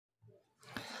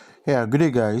Yeah, good day,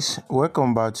 guys.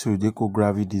 Welcome back to Diko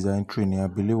Graphics Design Training. I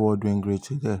believe we're doing great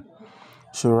today.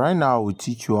 So right now, I will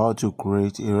teach you how to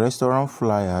create a restaurant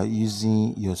flyer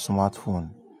using your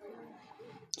smartphone.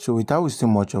 So without wasting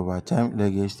much of our time,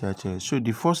 let's get started. So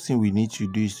the first thing we need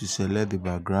to do is to select the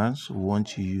backgrounds we want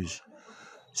to use.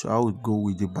 So I would go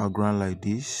with the background like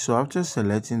this. So after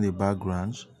selecting the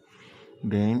backgrounds,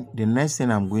 then the next thing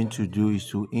I'm going to do is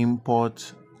to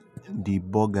import the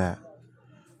burger.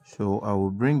 So I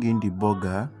will bring in the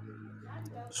burger.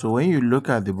 So when you look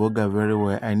at the burger very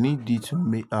well, I need it to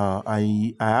make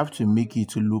I have to make it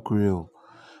to look real.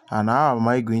 And how am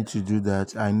I going to do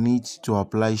that? I need to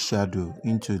apply shadow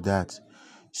into that.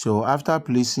 So after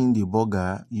placing the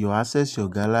burger, you access your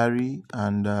gallery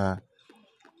and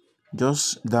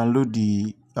just download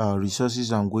the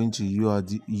resources I'm going to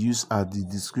use at the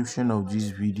description of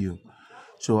this video.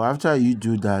 So after you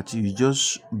do that, you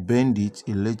just bend it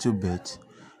a little bit,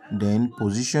 then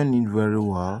position it very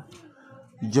well.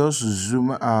 Just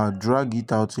zoom drag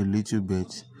it out a little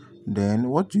bit. Then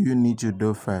what do you need to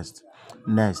do first?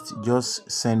 Next,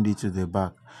 just send it to the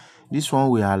back. This one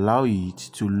will allow it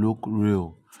to look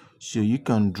real, so you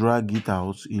can drag it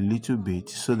out a little bit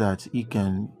so that it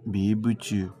can be able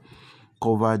to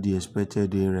cover the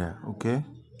expected area. Okay,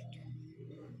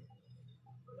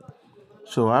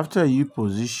 so after you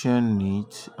position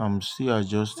it, I'm still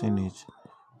adjusting it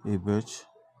a bit.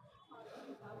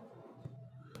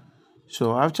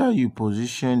 So after you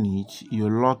position it, you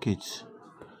lock it.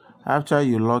 After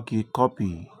you lock it,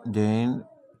 copy, then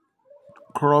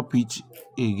crop it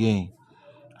again.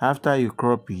 After you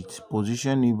crop it,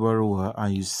 position it very well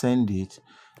and you send it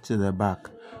to the back.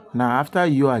 Now after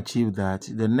you achieve that,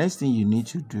 the next thing you need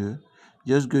to do,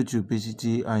 just go to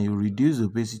opacity and you reduce the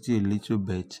opacity a little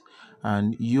bit,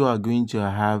 and you are going to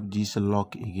have this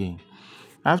lock again.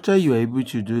 After you are able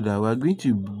to do that, we are going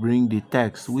to bring the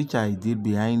text which I did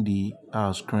behind the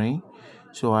screen.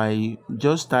 So I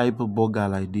just type burger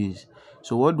like this.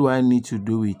 So what do I need to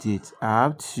do with it? I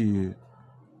have to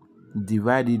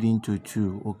divide it into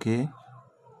two. Okay,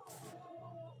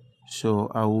 so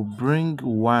I will bring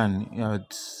one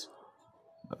at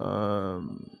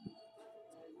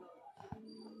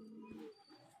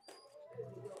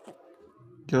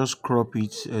just crop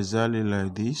it exactly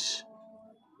like this.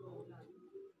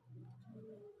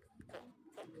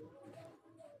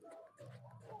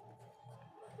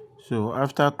 So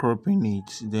after cropping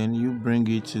it, then you bring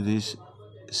it to this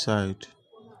side.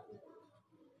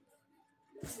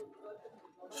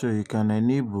 So you can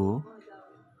enable.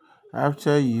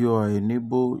 After you are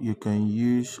enabled, you can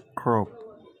use crop,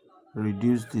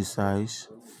 reduce the size,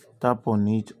 tap on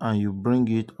it and you bring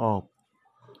it up.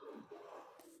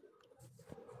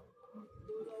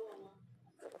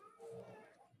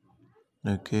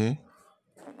 Okay,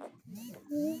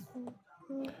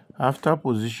 after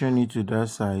positioning it to that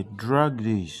side, drag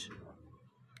this.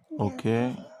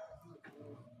 Okay,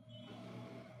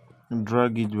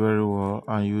 drag it very well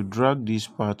and you drag this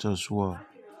part as well,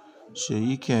 so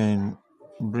you can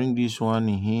bring this one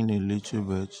in a little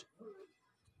bit.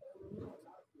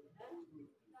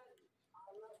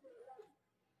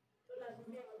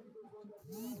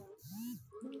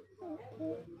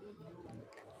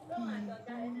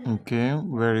 Okay,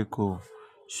 very cool.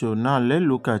 So now let's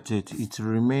look at it. It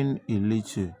remain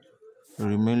little,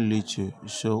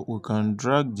 so we can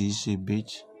drag this a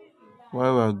bit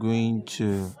while we are going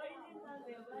to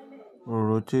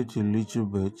rotate a little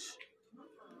bit,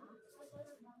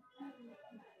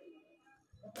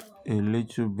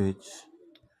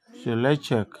 so let's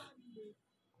check.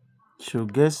 So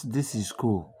guess this is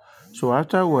cool. So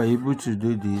after we're able to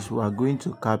do this, we are going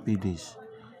to copy this.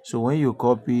 So when you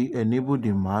copy, enable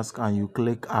the mask and you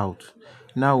click out.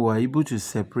 Now we're able to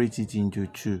separate it into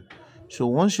two. So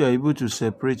once you're able to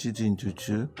separate it into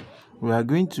two, we are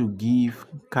going to give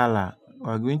color. We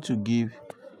are going to give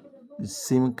the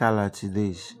same color to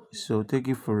this. So take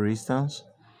it for instance,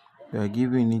 we are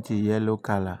giving it a yellow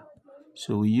color.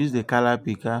 So we use the color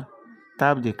picker,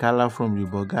 tap the color from the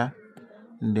burger,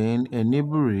 then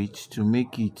enable it to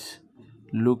make it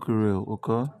look real.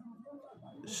 Okay,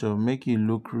 so make it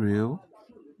look real.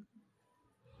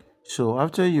 So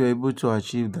after you're able to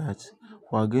achieve that,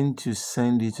 we're going to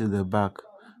send it to the back,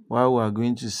 while we're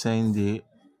going to send the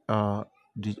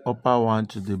upper one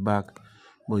to the back,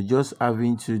 but just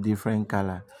having two different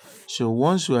color. So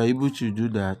once we are able to do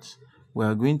that, we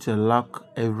are going to lock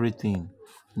everything.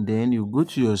 Then you go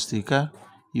to your sticker.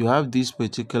 You have this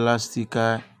particular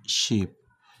sticker shape.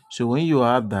 So when you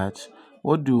have that,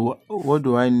 what do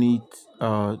I need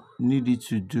it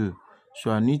to do?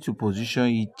 So I need to position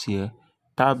it here,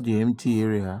 tap the empty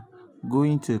area, go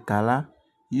into color,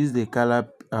 use the color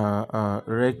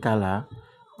red color,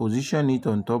 position it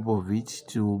on top of it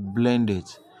to blend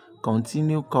it.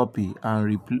 Continue copy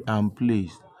and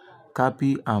place.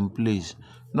 Copy and place.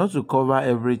 Not to cover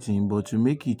everything, but to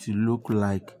make it look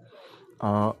like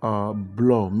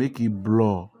blur. Make it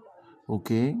blur.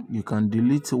 Okay, you can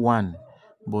delete one,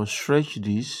 but stretch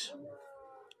this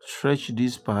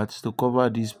part to cover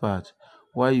this part,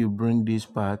 while you bring this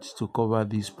part to cover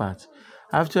this part.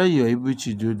 After you're able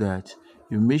to do that,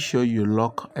 you make sure you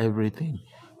lock everything.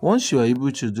 Once you're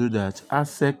able to do that,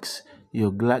 access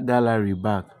your gallery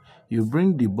back. You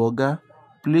bring the burger,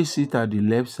 place it at the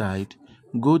left side,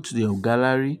 go to your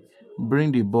gallery,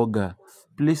 bring the burger,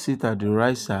 place it at the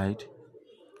right side.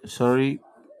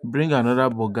 Bring another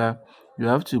burger, you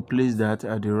have to place that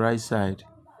at the right side.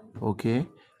 Okay,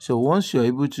 so once you're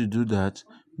able to do that,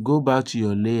 go back to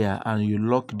your layer and you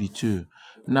lock the two.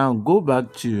 Now go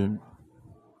back to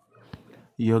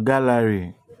your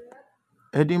gallery.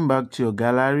 Heading back to your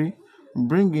gallery,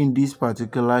 bring in this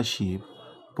particular shape,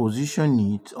 position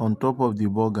it on top of the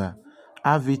burger,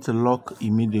 have it lock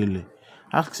immediately.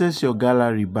 Access your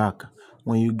gallery back.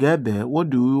 When you get there,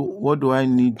 what do I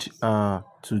need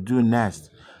to do next?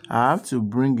 I have to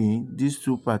bring in these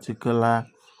two particular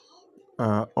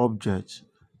objects,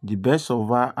 the best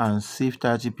over and save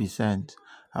 30%.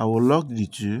 I will lock the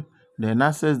two, then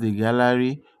access the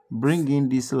gallery, bring in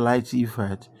this light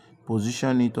effect,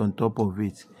 position it on top of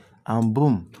it, and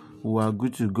boom, we are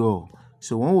good to go.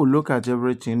 So when we look at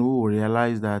everything, we will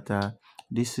realize that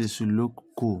this is look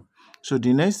cool. So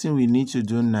the next thing we need to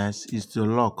do next is to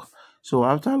lock. So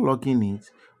after locking it,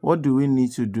 what do we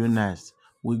need to do next?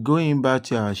 We go in back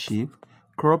to our shape,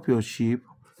 crop your shape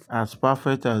as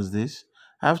perfect as this.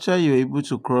 After you're able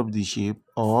to crop the shape,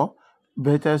 or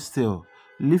better still,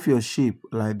 leave your shape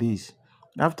like this.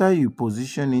 After you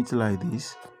position it like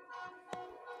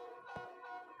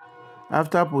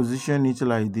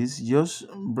this, just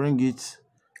bring it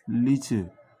little.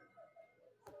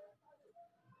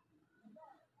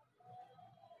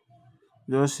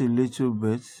 Just a little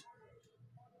bit.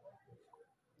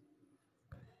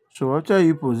 So after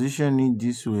you position it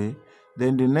this way,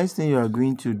 then the next thing you are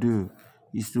going to do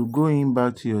is to go in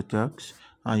back to your text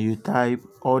and you type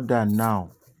order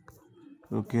now.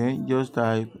 Okay, just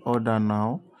type order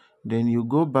now. Then you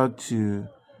go back to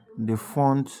the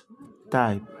font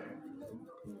type.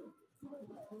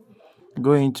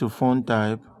 Go into font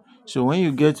type. So when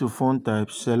you get to font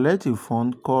type, select a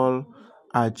font called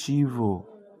Archivo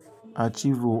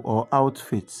or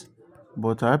Outfit,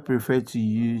 but I prefer to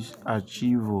use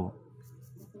Archivo.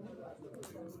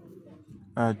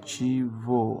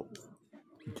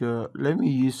 Let me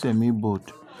use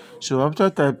semi-bold. So after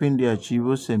typing the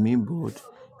Archivo semi-bold,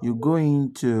 you go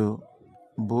into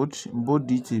bold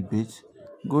it a bit,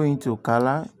 go into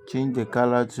color, change the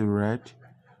color to red.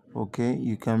 Okay,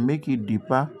 you can make it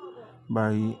deeper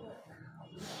by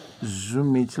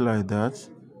zoom it like that.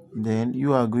 Then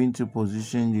you are going to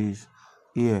position this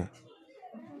here.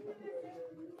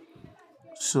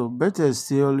 So better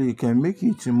still, you can make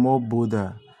it more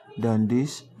bolder than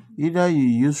this. Either you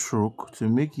use stroke to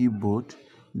make it bold,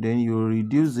 then you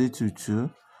reduce it to 2,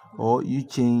 or you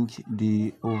change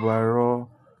the overall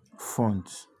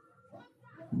font.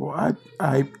 But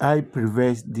I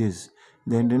prefer this.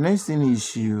 Then the next thing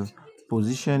is you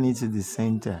position it to the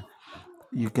center.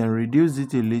 You can reduce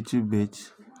it a little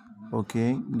bit.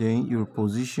 Okay, then you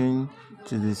position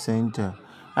to the center.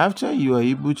 After you are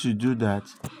able to do that,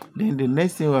 then the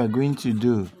next thing we are going to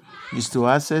do is to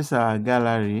access our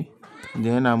gallery.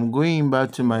 Then I'm going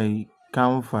back to my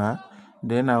Canva.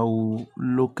 Then I will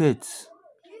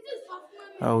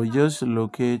just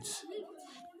locate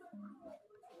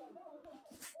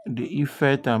the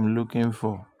effect I'm looking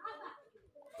for.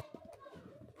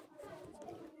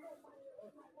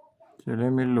 So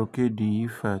let me locate the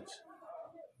effect.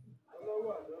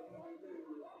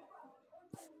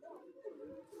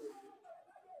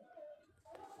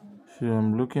 So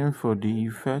I'm looking for the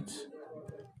effect.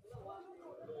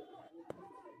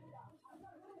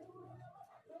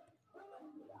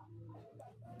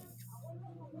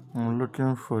 I'm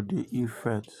looking for the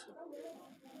effect.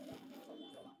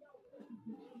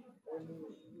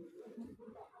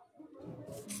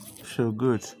 So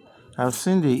good. I've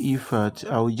seen the effect.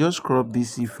 I will just crop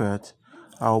this effect.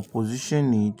 I'll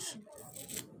position it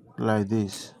like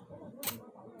this.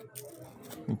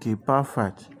 Okay,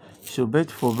 perfect. So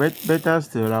better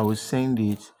still, I will send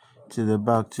it to the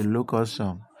back to look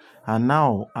awesome. And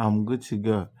now I'm good to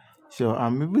go. So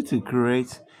I'm able to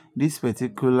create this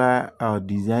particular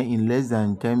design in less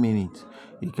than 10 minutes.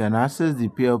 You can access the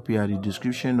PLP at the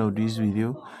description of this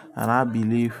video, and I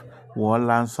believe we'll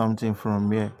learn something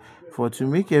from here. For to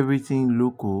make everything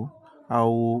local, I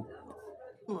will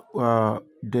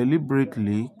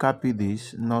deliberately copy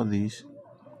this, not this.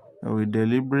 I will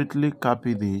deliberately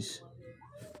copy this,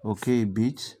 okay, a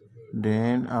bit.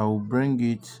 Then I will bring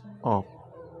it up.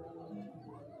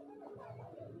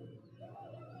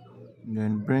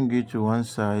 Then bring it to one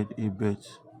side a bit,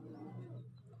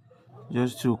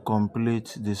 just to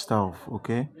complete the stuff,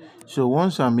 okay. So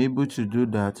once I'm able to do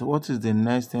that, what is the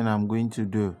next thing I'm going to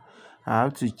do? I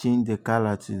have to change the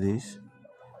color to this.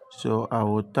 So I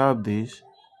will tap this,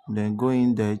 then go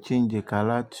in there, change the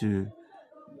color to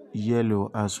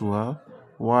yellow as well,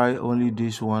 why only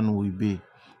this one will be.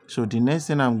 So the next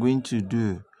thing I'm going to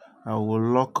do, I will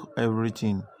lock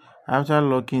everything. After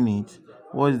locking it,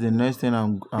 what is the next thing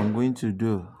I'm going to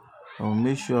do? I'll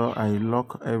make sure I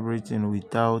lock everything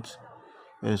without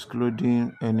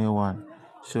excluding anyone.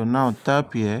 So now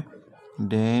tap here,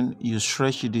 then you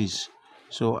stretch this.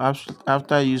 So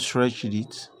after you stretch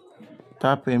it,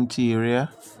 tap empty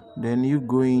area, then you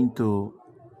go into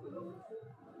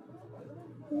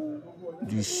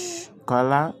this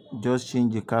color, just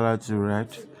change the color to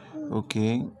red,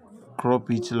 okay.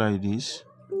 Crop it like this,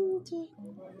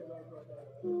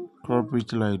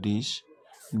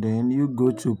 then you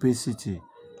go to opacity,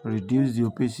 reduce the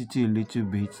opacity a little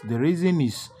bit. The reason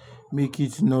is make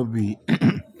it not be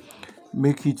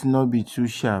make it not be too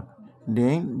sharp.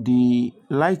 Then the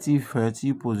light effect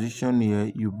you position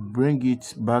here, you bring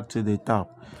it back to the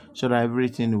top so that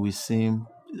everything will seem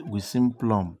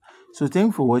plumb. So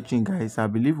thanks for watching, guys. I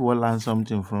believe we'll learn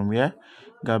something from here.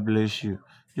 God bless you.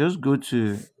 Just go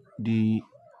to the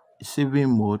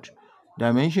saving mode.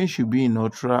 Dimension should be in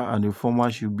ultra and the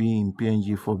format should be in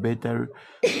PNG for better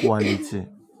quality.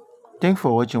 Thanks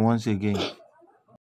for watching once again.